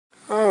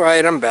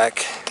Alright, I'm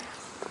back.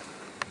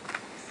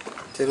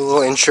 Did a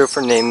little intro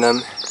for Name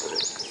Them.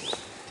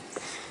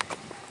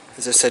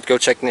 As I said, go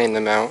check Name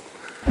Them out.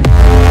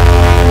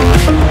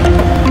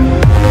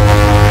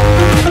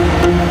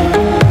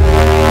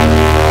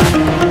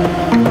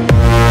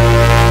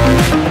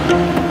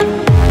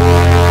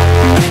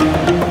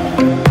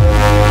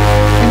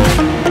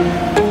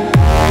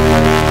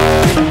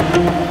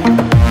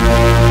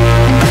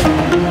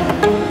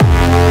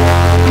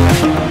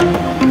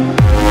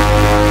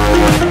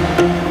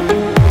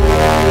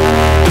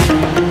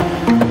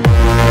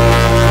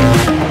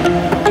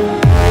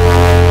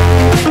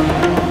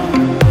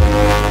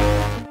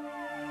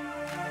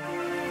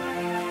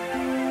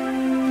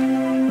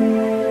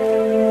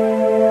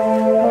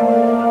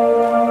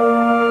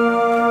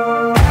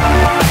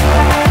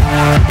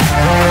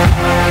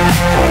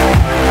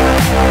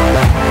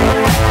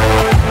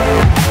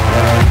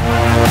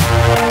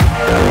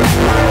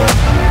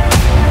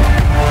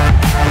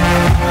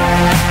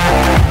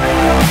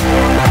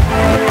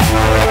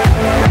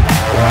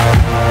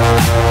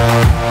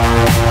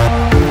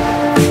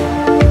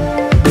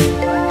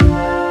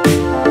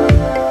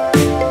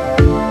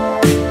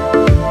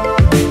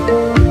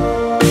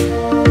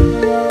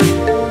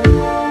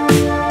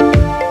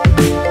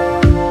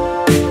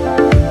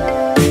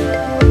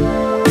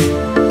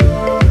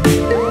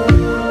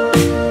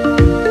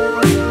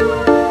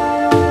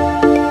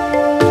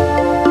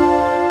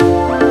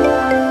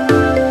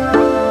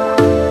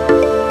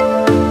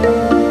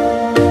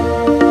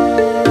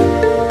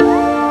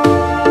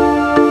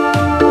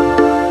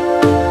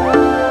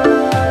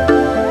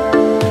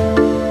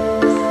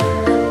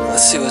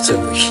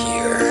 Over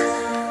here.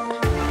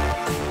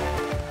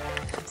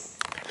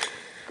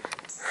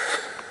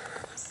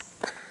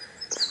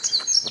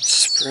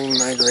 Spring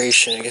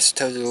migration. I guess it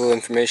tells you a little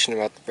information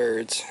about the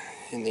birds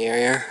in the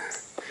area.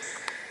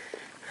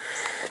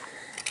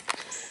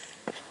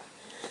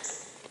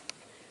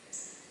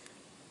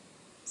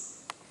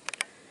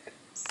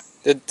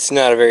 It's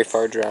not a very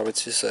far drop,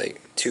 it's just like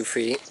 2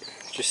 feet,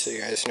 just so you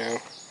guys know.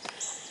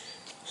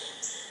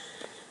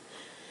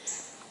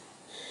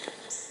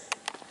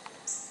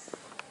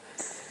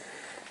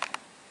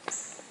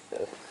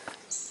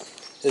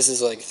 This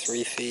is like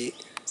 3 feet.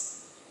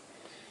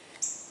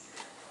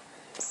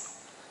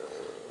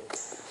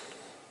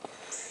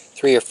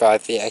 3 or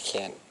 5 feet, I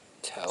can't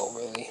tell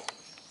really.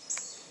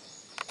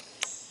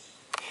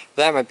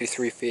 That might be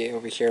 3 feet.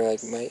 Over here,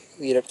 like, might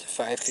lead up to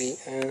 5 feet.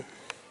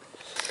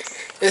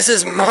 This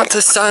is Monte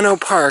Sano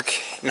Park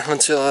in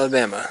Huntsville,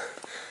 Alabama.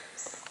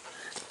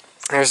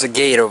 There's a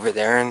gate over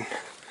there and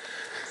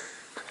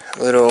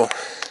a little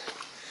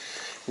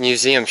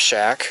museum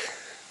shack.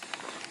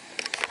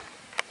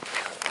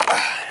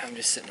 I'm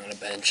just sitting on a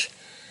bench.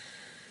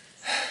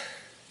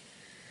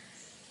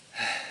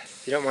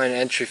 If you don't mind an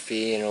entry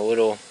fee and a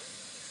little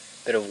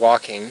bit of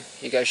walking,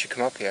 you guys should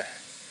come up here.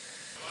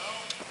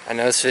 I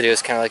know this video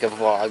is kind of like a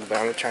vlog, but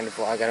I'm not trying to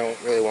vlog. I don't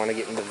really want to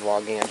get into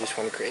vlogging. I just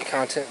want to create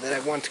content that I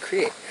want to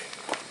create.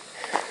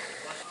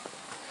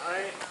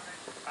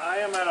 I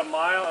am at 1.25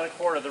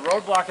 miles. The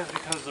roadblock is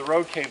because the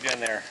road caved in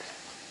there.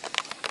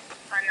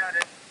 I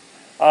noticed.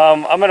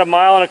 I'm at 1.25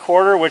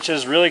 miles, which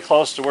is really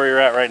close to where you're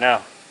at right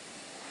now.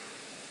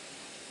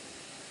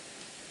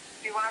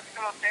 Do you want us to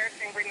come upstairs so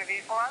you can bring the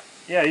vehicle up?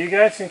 Yeah, you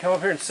guys can come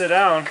up here and sit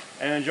down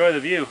and enjoy the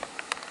view.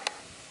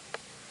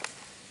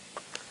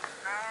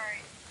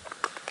 Alright.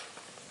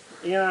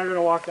 Ian and I are going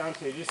to walk down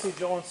to you. Did you see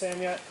Joel and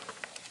Sam yet?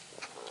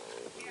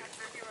 Yeah,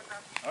 they're here with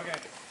us. Okay.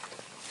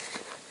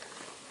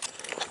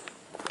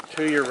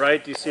 To your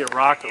right, do you see a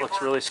rock that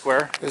looks really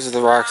square? Those are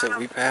the rocks that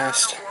we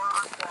passed.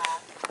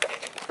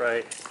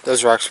 Right.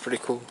 Those rocks are pretty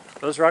cool.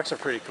 Those rocks are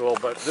pretty cool,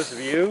 but this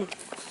view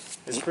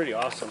is pretty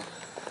awesome.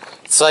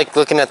 It's like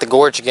looking at the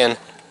gorge again.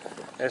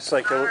 It's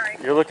like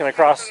you're looking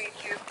across.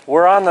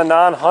 We're on the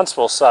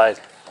non-Huntsville side.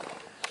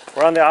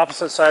 We're on the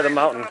opposite side of the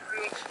mountain.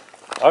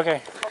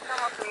 Okay. We'll come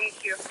up and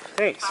meet you.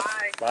 Thanks.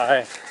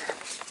 Bye. Bye.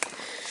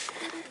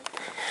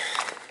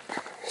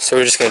 So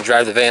we're just going to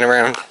drive the van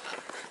around?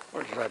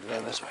 We're just driving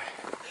down this way.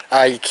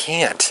 You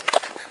can't.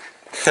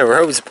 The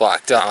road's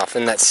blocked off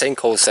and that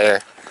sinkhole's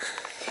there.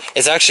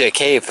 It's actually a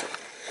cave.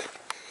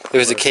 There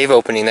was a cave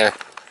opening there.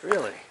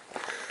 Really?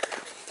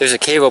 There's a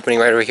cave opening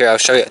right over here. I'll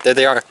show you. There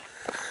they are.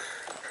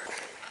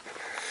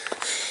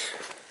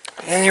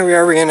 And here we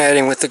are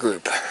reuniting with the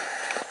group. Now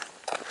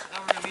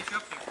we're going to meet you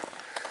up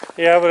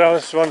there. Yeah, but I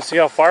just want to see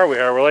how far we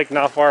are. We're like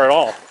not far at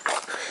all.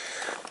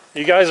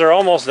 You guys are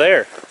almost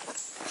there.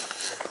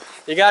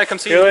 You got to come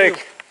see You're the like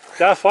view.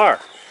 that far.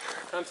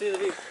 Come see the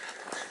view.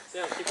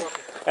 Yeah, keep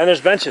walking. And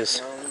there's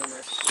benches.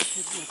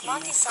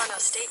 Monte Sano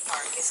State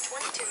Park is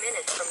 22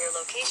 minutes from your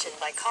location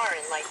by car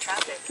and light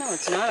traffic. No,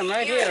 it's not. I'm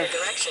right Here are here. the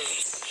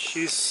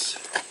directions.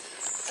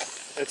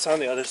 It's on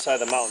the other side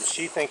of the mountain.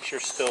 She thinks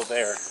you're still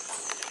there.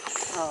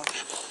 Oh.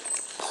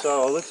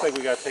 So it looks like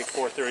we got to take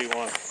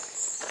 431.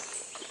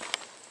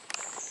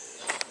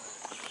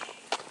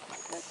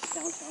 That's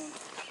downtown.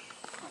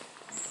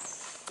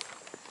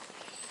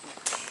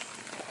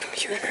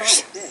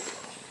 Computers.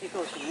 It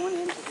goes from one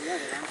end to the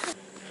other.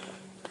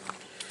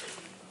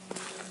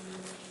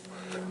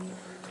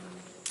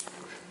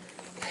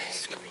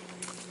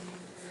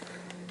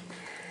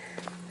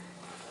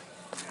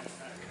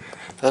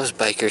 Those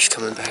bikers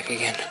coming back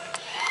again.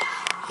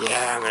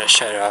 Yeah, I'm gonna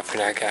shut it off for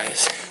now,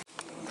 guys.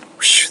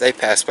 Whoosh, they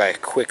passed by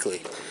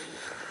quickly.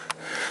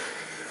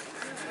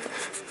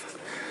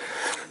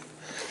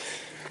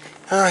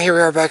 Oh, here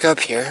we are back up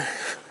here.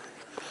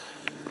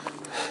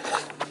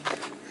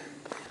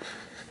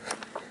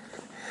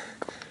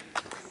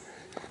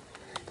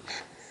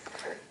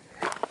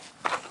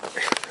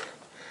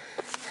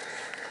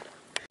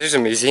 There's a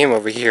museum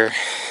over here.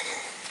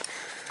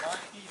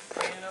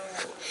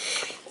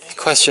 The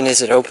question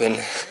is it open?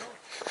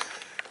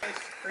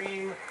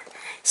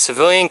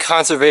 Civilian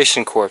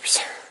Conservation Corps.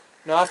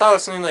 No, I thought it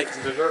was something like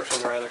dessert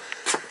from rather.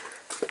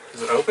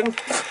 Is it open?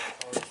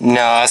 No,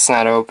 that's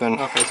not open.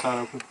 Okay, it's not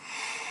open.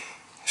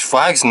 There's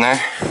flags in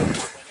there.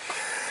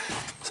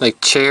 It's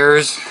like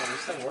chairs. Oh,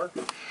 this doesn't work.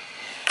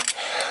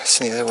 It's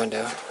in the other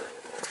window.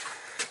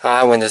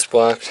 Ah, that window's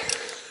blocked.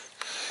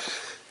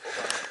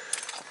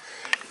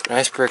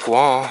 Nice brick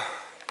wall.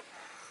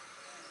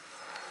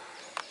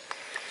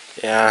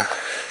 Yeah.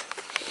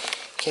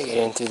 Can't get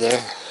in through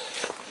there.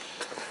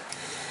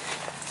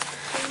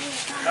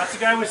 That's the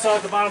guy we saw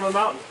at the bottom of the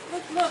mountain.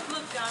 Look,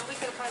 John, we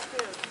can park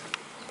here.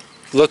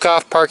 Look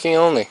off parking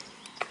only.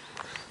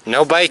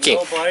 No biking.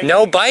 No biking.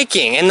 No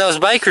biking. And those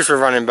bikers were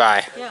running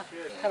by. Yeah,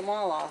 cut them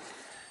all off.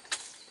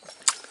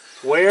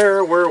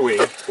 Where were we?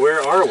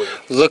 Where are we?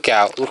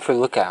 Lookout. Look for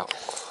lookout.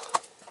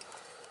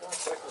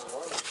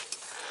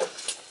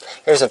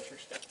 There's a...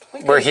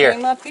 We're here.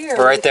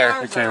 We're right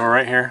there. Okay, we're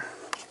right here.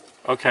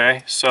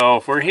 Okay, so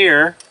if we're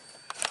here...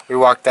 We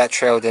walked that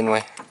trail, didn't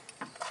we?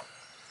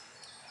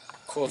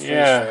 Cool finish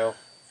Yeah. trail.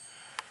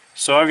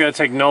 So I've got to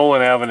take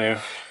Nolan Avenue.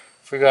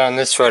 If we go on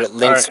this road, it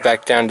links Alright.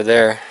 back down to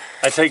there.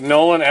 I take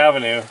Nolan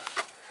Avenue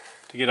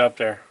to get up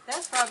there.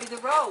 That's probably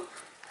the road.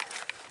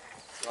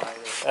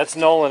 That's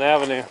Nolan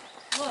Avenue.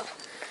 Look.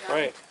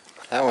 Right.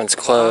 That one's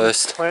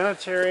closed.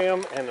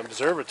 Planetarium and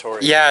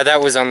observatory. Yeah,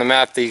 that was on the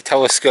map. The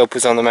telescope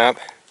was on the map.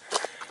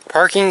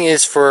 Parking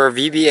is for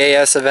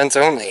VBAS events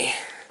only.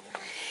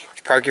 If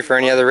you park here for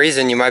any other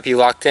reason, you might be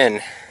locked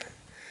in.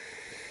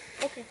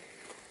 Okay.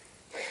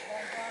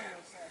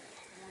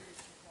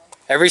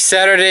 Every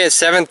Saturday at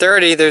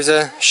 7:30, there's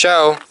a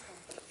show.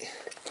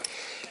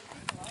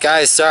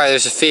 Guys, sorry,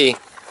 there's a fee.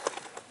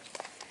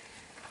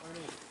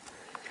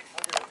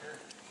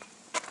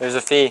 There's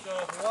a fee. So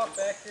if we walk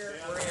back here,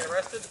 we're gonna get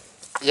arrested?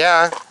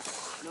 Yeah.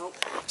 Nope.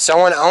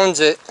 Someone owns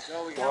it.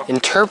 No, we go.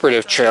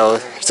 Interpretive trail.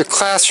 There's a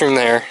classroom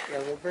there.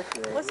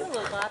 What's a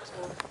little box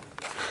for?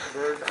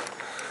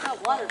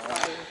 Not waterfall.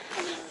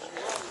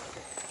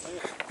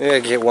 Maybe I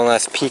can get one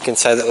last peek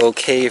inside the little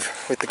cave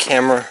with the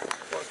camera.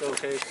 What's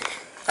okay?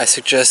 I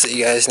suggest that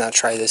you guys not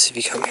try this if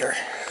you come here.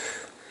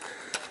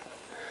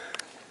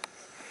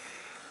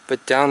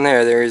 But down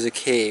there is a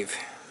cave.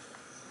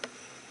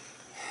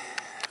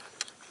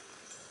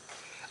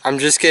 I'm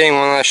just getting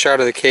one last shot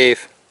of the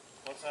cave.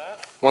 What's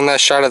that? One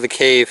last shot of the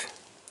cave.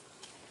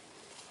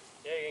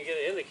 Yeah, you can get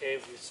it in the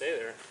cave if you stay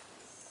there.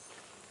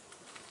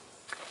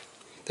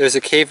 There's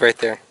a cave right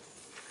there.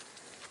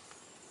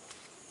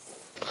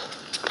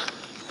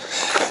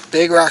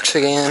 Big rocks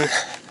again.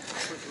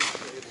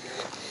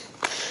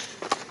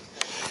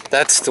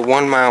 That's the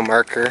 1 mile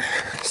marker.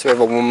 So we have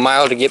a 1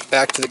 mile to get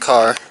back to the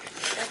car.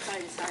 That's how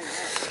you sign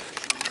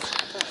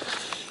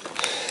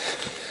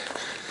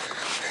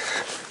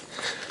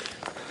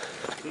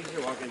that.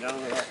 You're walking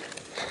down the rock.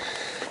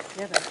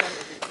 Yeah, but I thought it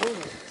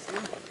would be cooler.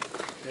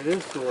 It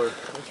is cooler.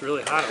 It's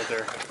really hot out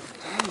there.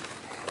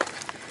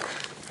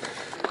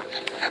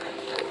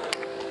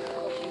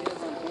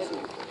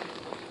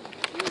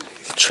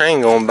 There's a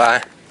train going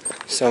by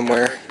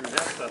somewhere. Through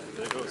that stuff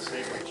to go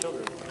save my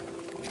children.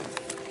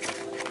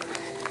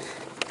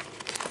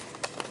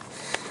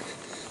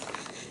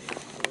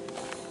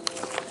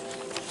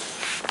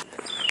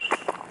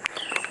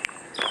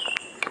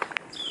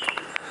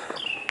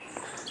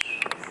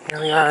 Here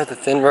we are at the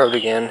thin road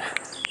again.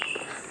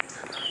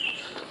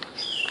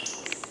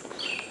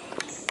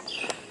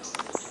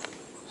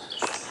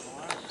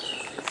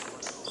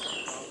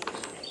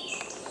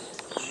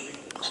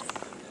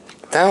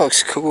 That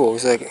looks cool.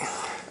 It's like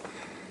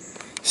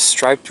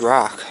striped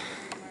rock.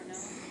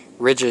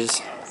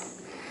 Ridges.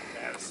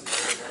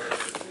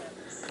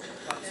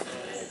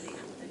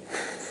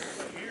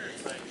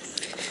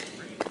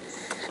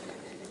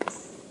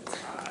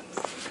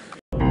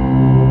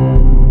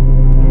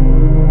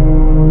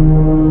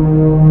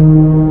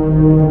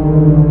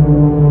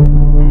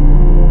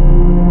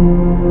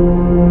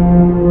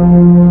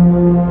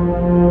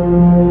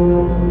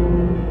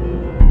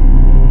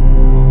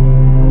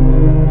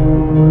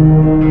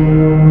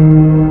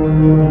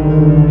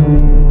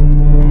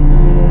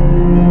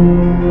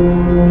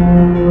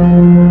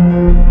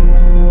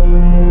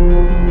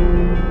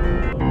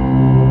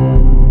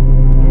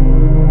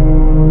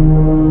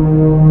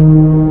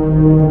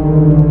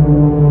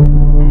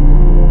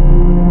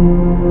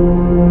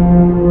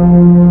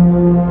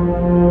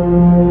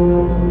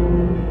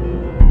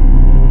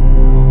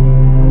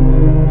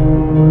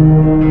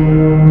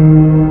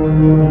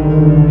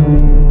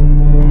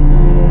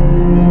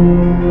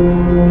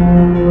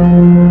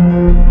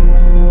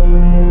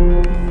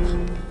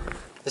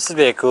 would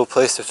be a cool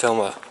place to film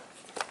a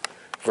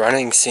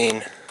running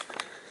scene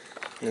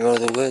in the middle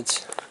of the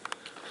woods.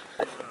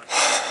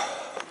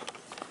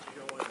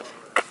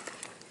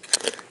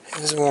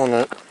 Here's a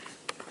walnut.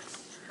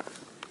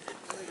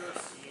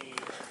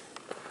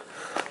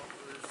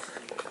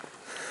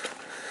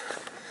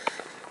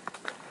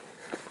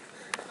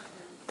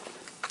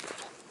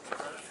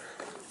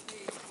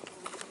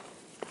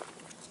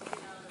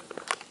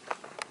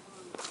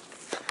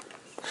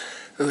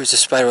 Ooh, there's a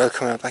spider web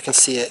coming up. I can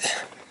see it.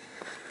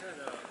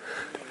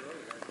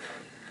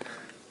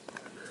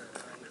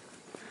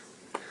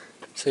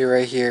 See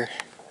right here.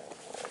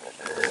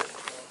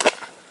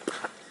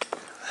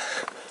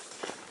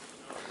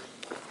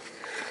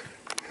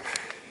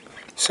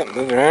 Something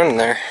moving around in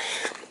there.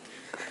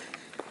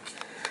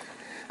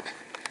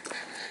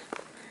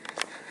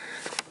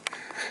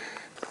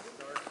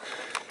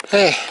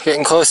 Hey,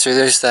 getting closer.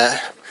 There's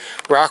that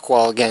rock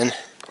wall again.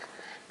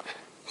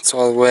 It's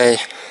all the way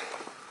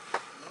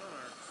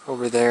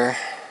over there.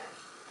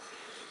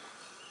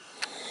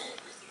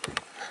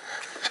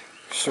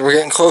 So we're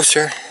getting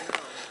closer.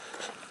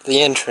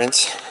 The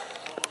entrance.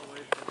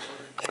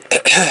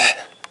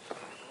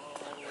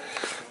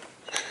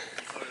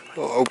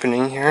 Little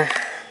opening here.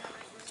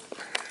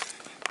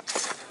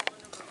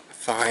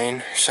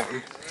 Fine, or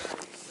something.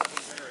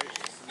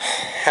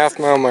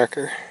 Half-mile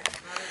marker.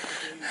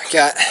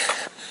 Got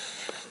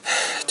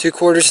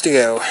 2/4 to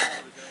go.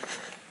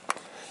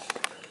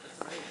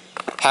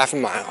 Half a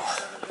mile.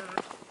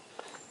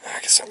 I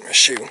guess I'm gonna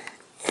shoe.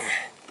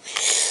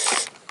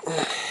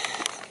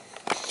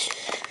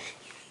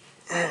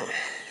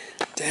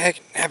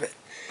 Dag nabbit.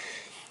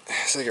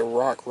 It's like a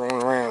rock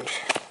rolling around.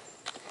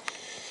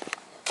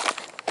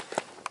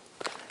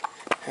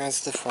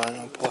 That's the fun.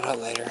 I'll pull it out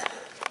later.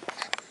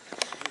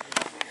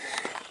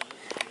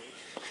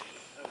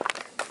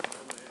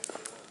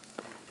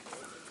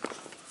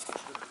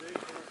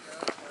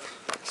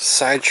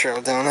 Side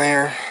trail down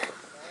there.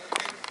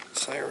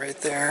 It's like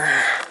right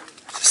there.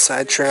 It's a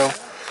side trail.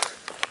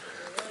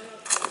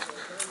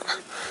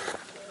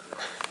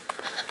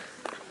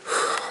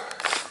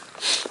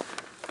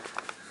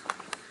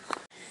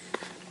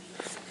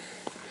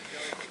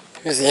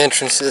 Here's the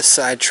entrance to the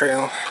side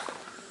trail.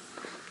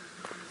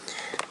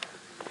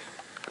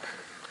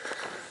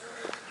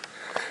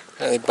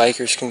 The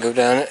bikers can go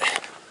down it.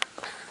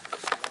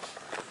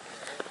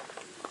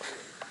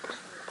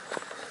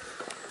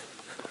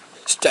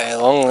 Stay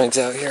long legs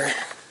out here.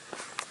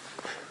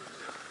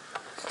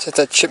 Is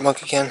that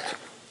chipmunk again?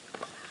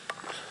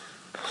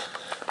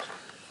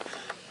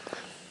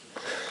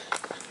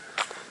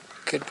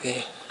 Could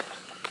be.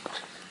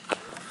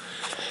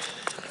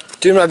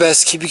 Doing my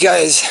best to keep you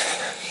guys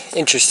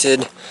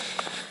interested.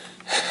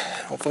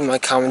 Hopefully my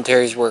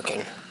commentary is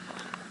working.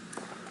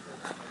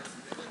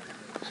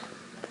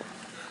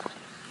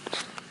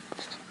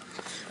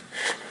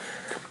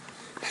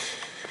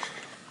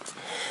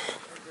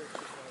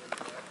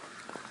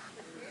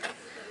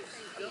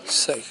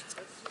 It's like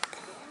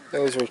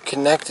those were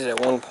connected at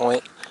one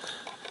point.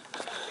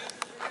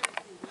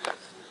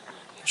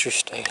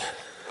 Interesting.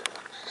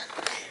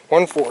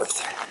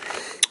 1/4.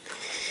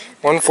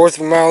 1/4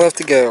 of a mile left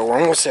to go. We're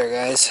almost there,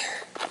 guys.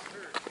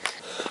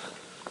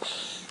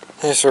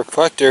 There's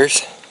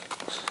reflectors.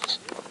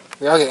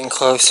 We are getting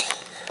close.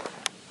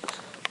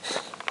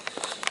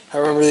 I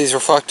remember these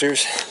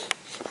reflectors.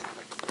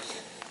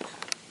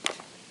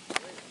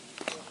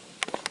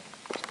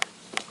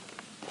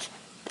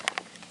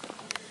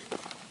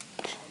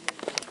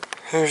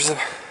 There's a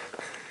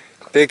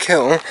big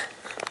hill.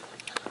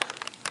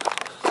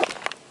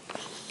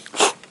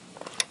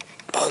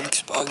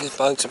 Bugs, bugs,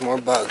 bugs, and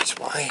more bugs.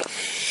 Why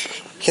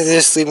can't they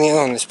just leave me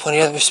alone? There's plenty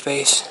of other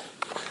space.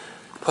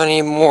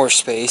 Plenty more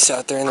space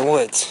out there in the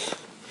woods.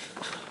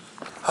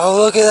 Oh,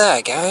 look at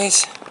that,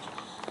 guys.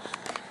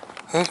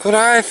 Look what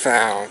I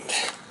found.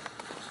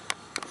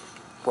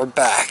 We're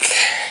back.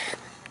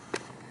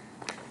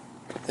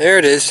 There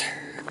it is.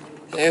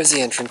 There's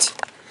the entrance.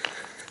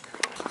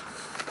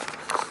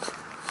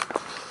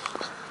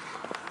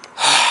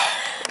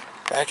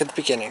 Back at the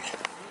beginning.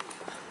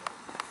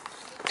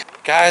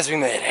 Guys, we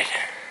made it.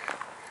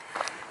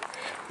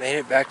 Made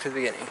it back to the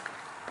beginning.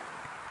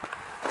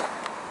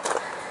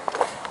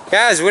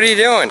 Guys, what are you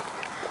doing?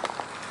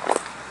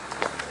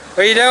 What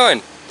are you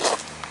doing?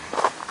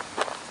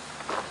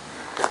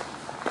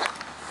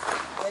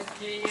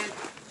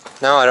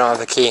 No, I don't have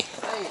the key.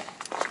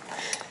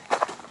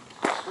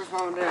 Where's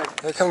Mom and Dad?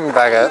 They're coming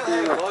back up.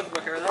 Bugs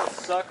back here, that would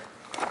suck.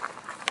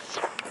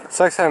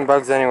 Sucks having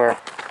bugs anywhere.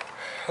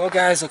 Well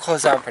guys, we'll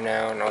close out for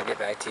now and I'll get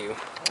back to you.